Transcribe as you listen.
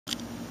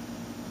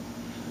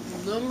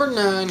Number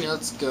 9,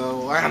 let's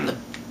go. I'm the...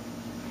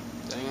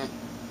 Dang it.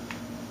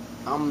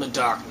 I'm the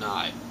Dark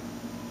Knight.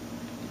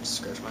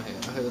 Scratch my head.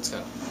 Okay, let's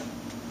go.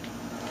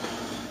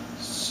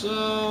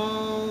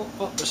 So...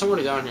 Oh, there's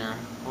somebody down here.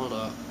 Hold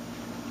up.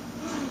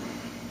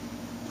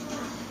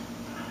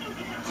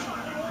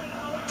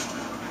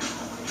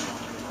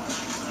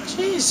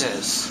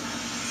 Jesus.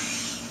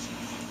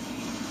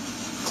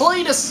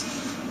 Cletus!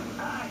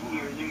 I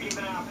hear you're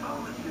giving out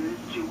bonuses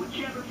to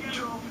whichever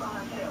Control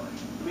 5 seller.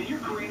 I mean, you're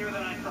greener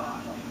than I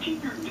thought.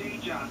 Keep your day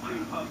job,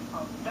 cream puff.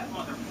 That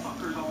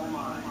motherfucker's all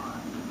mine.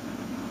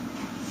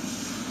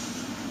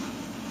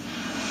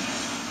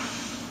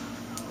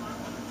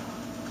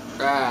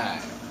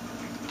 Right.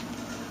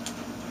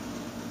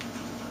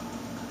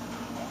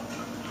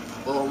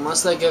 Well,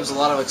 unless that gives a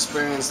lot of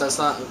experience, that's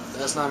not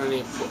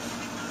any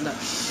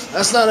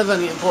that's not of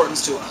any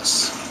importance to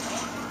us.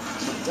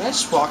 Did I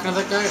just walk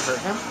into that guy and hurt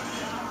him?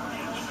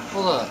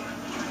 Hold up.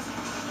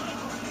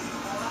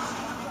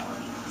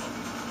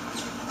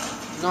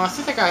 No, I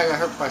think that guy got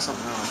hurt by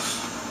something else.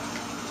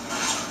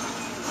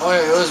 Oh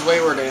yeah, it was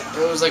wayward.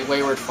 It was like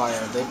wayward fire.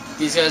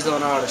 These guys don't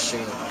know how to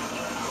shoot.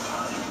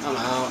 I'm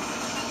out.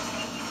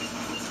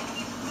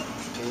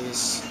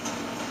 Peace.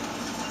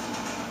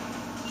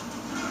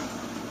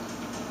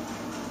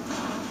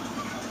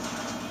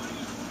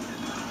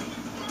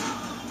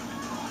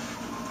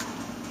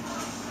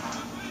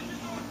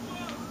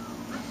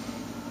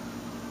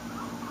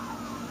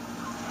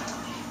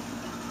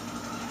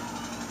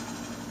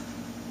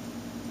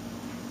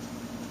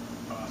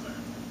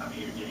 I'm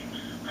here, James.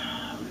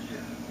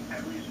 Listen,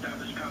 have we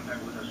established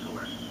contact with her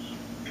source?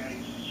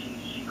 Guys,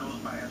 she goes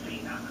by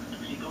Athena.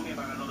 She told me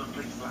about another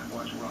place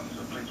Blackwatch runs,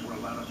 a place where a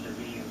lot of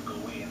civilians go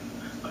in,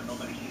 but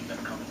nobody sees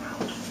them coming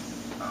out.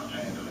 I'll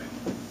handle it.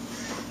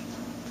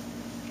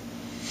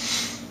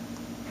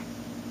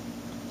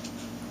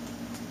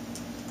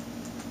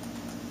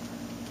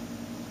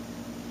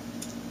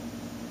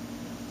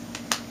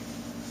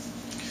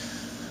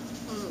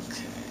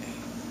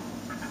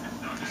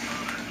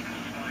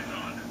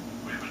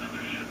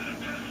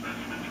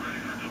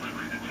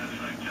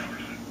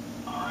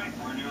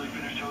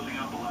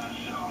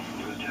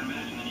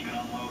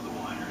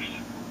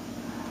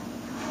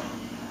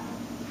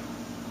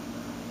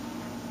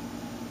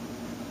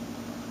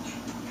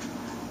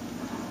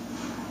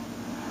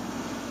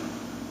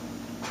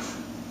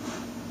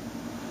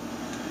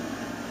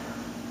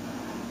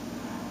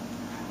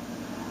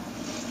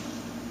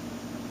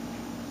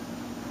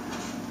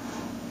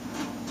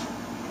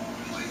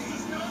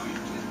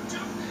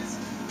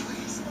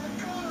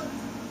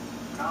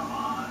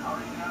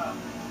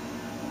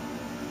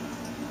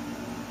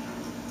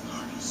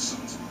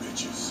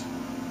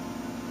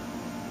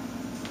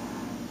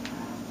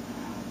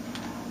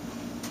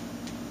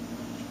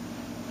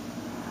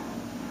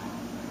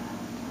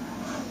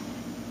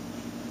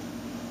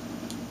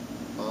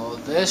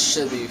 This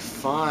should be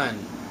fun.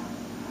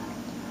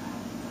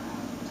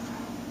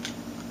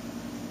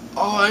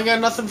 Oh, I ain't got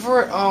nothing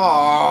for it.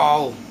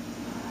 Oh.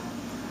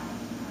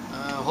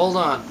 Hold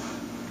on.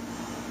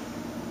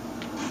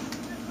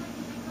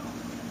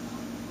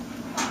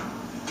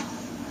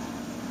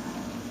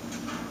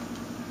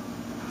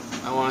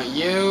 I want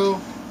you.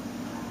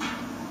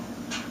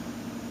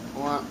 I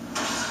want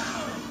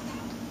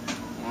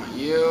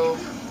you.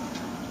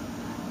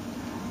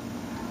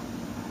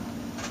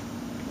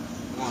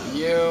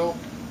 You.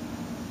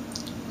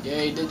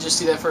 Yeah, you did just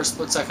see that for a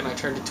split second. I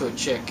turned into a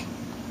chick.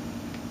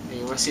 Hey,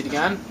 you want to see it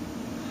again?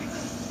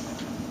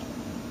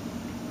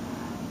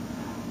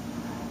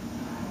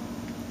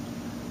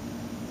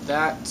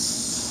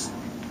 That's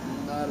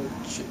not a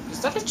chick.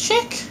 Is that a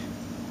chick?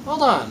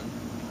 Hold on.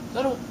 Is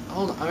that a...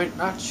 Hold on. I mean,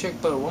 not a chick,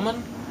 but a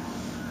woman?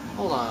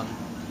 Hold on.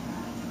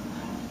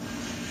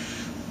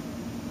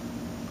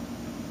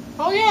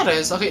 Oh, yeah, it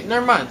is. Okay,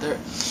 never mind.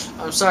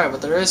 I'm sorry,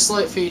 but there is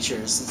slight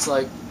features. It's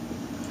like...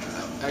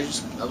 I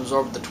just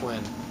absorbed the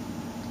twin.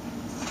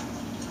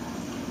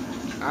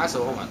 That's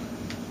a woman.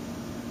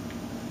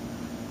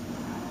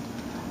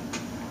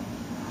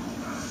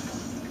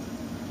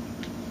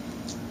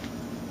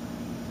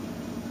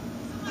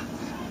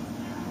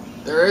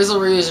 There is a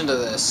reason to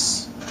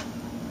this.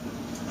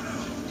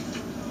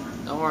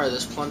 Don't worry,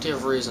 there's plenty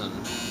of reason.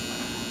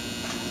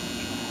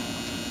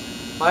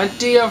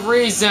 Plenty of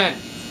reason!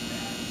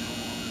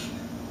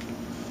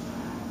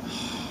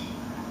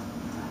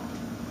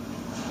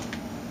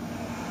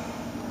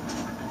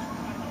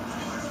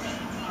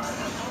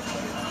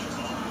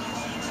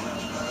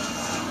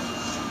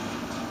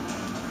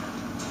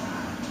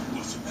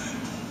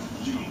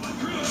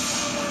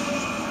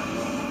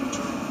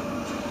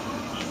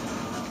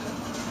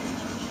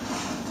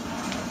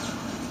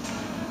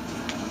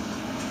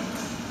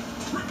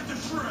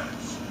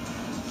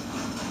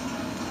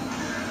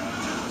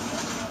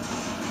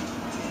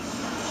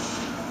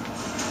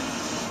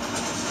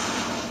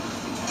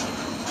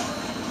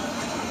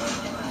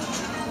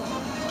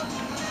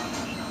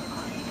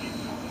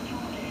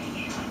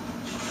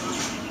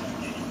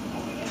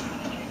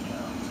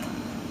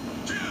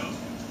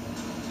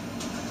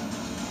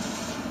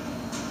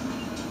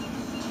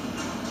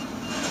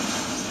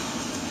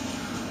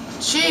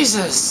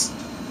 Jesus!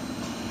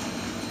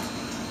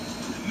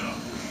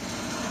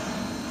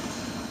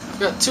 I've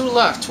got 2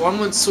 left. One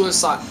went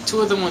suicide.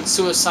 2 of them went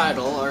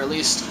suicidal, or at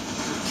least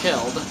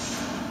killed.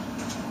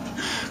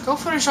 Go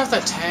finish off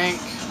that tank.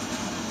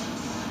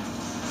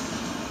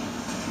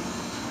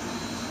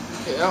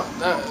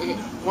 Okay,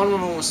 one of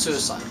them was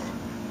suicidal.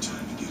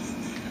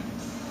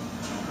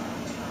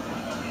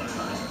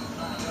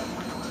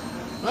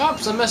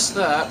 Oops, I missed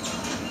that.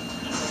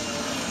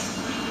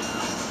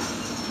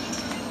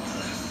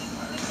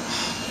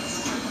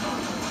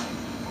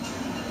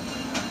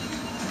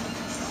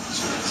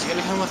 Is he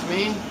gonna come with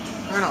me?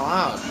 Crying out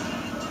loud.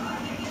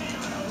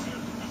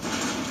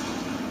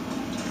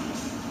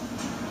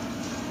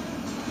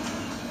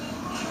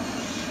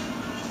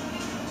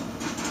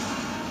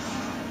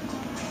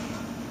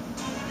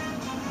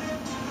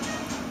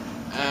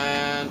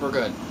 And we're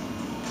good.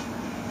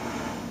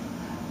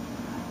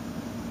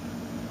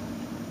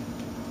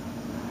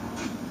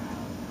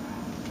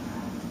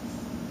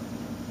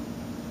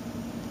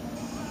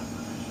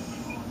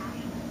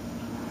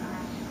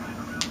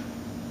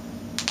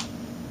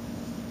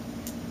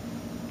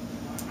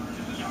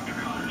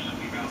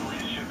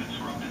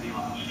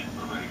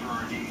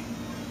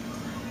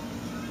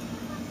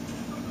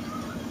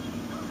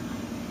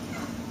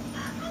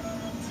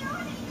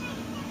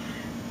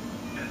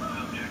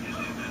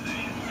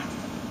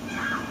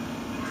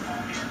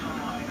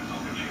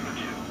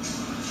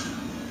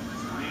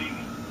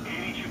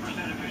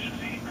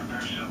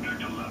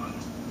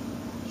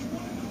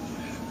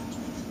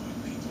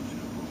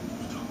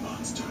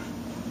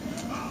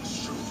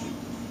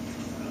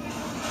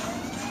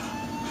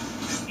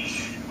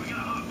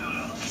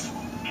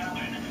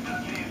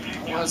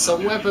 I want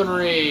some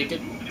weaponry.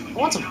 I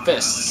want some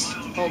fists.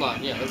 Hold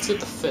on, yeah, let's get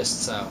the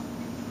fists out.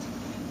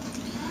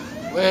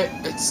 Wait,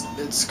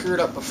 it's screwed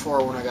up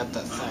before when I got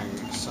that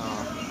thing, so.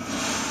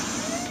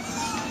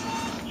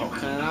 Oh,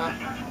 can I not?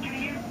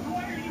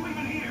 Why are you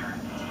even here?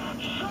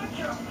 Shut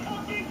your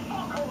fucking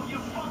fuckhole, you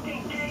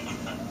fucking geek!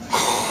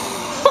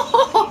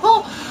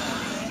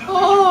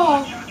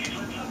 Oh!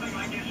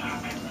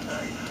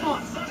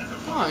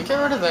 Come on, get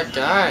rid of that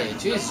guy.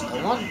 Jeez,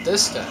 I want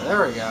this guy.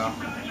 There we go.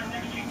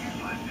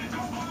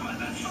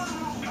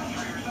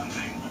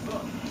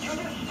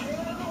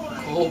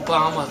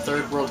 Obama,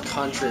 third world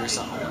country or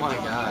something. Oh my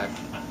god.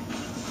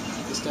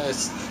 This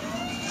guy's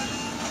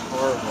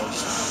horrible.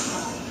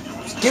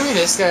 Just give me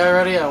this guy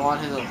already. I want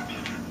him to.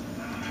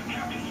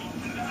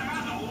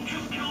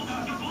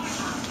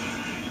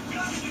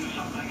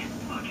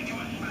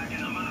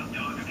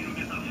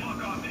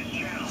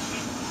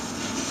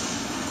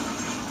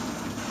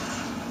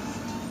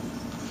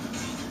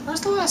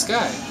 Where's the last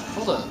guy?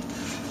 Hold up.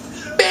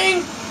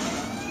 Bang!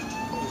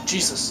 Oh,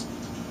 Jesus.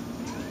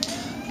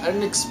 I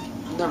didn't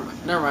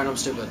Never mind, I'm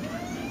stupid.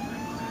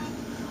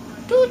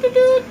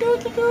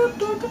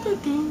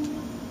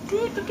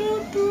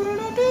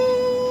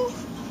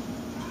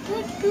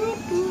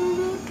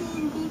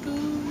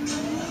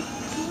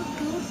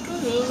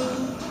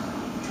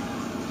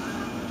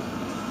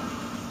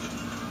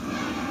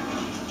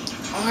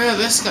 Oh yeah,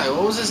 this guy.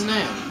 What was his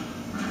name?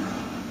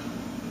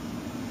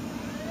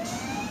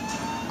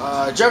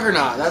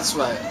 Juggernaut. That's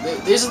right.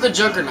 These are the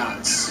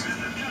Juggernauts.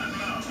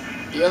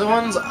 The other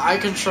ones I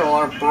control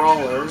are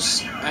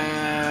brawlers,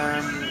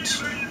 and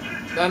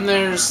then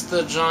there's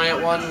the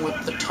giant one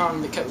with the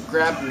tongue that kept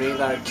grabbing me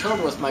that I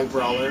killed with my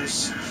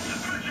brawlers,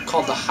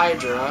 called the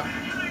Hydra.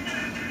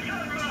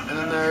 And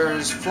then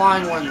there's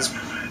flying ones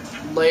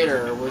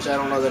later, which I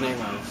don't know the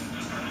name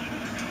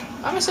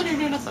of. I said you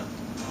do nothing.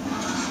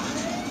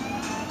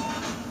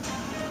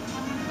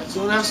 Like,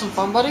 you wanna have some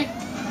fun, buddy?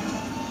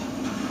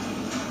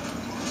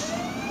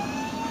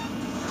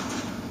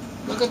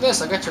 Look at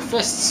this, I got your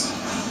fists.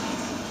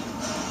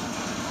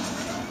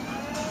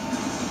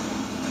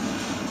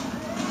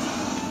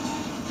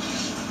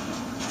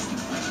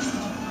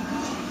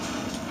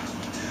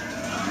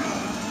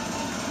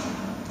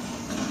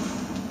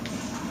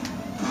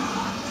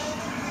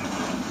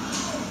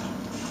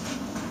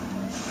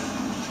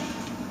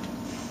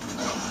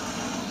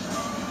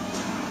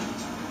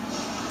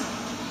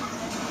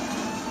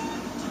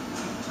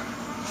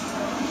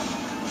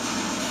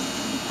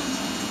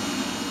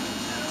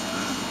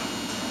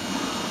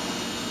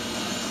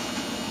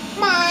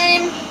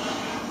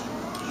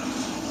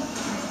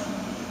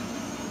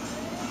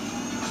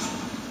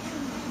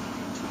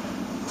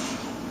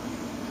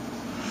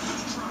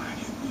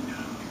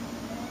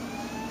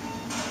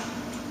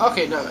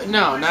 Okay,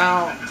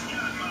 now.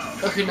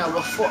 Okay, now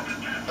before.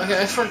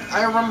 Okay,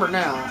 I remember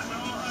now.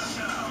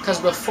 Because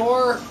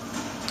before.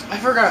 I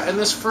forgot, in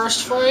this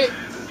first fight.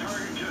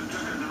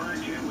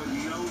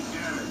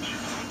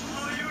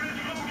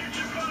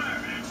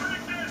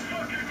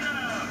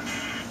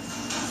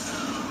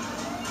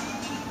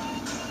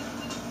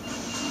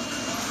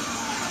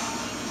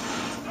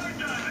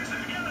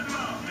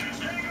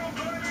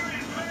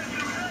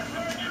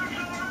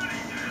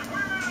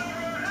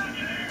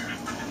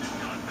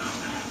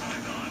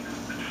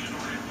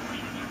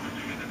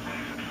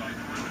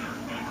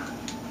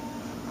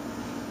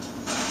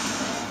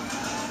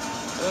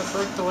 that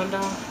break the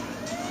window?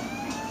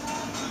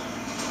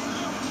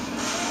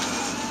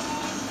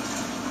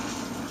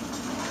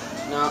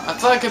 No, I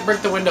thought I could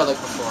break the window like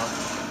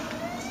before.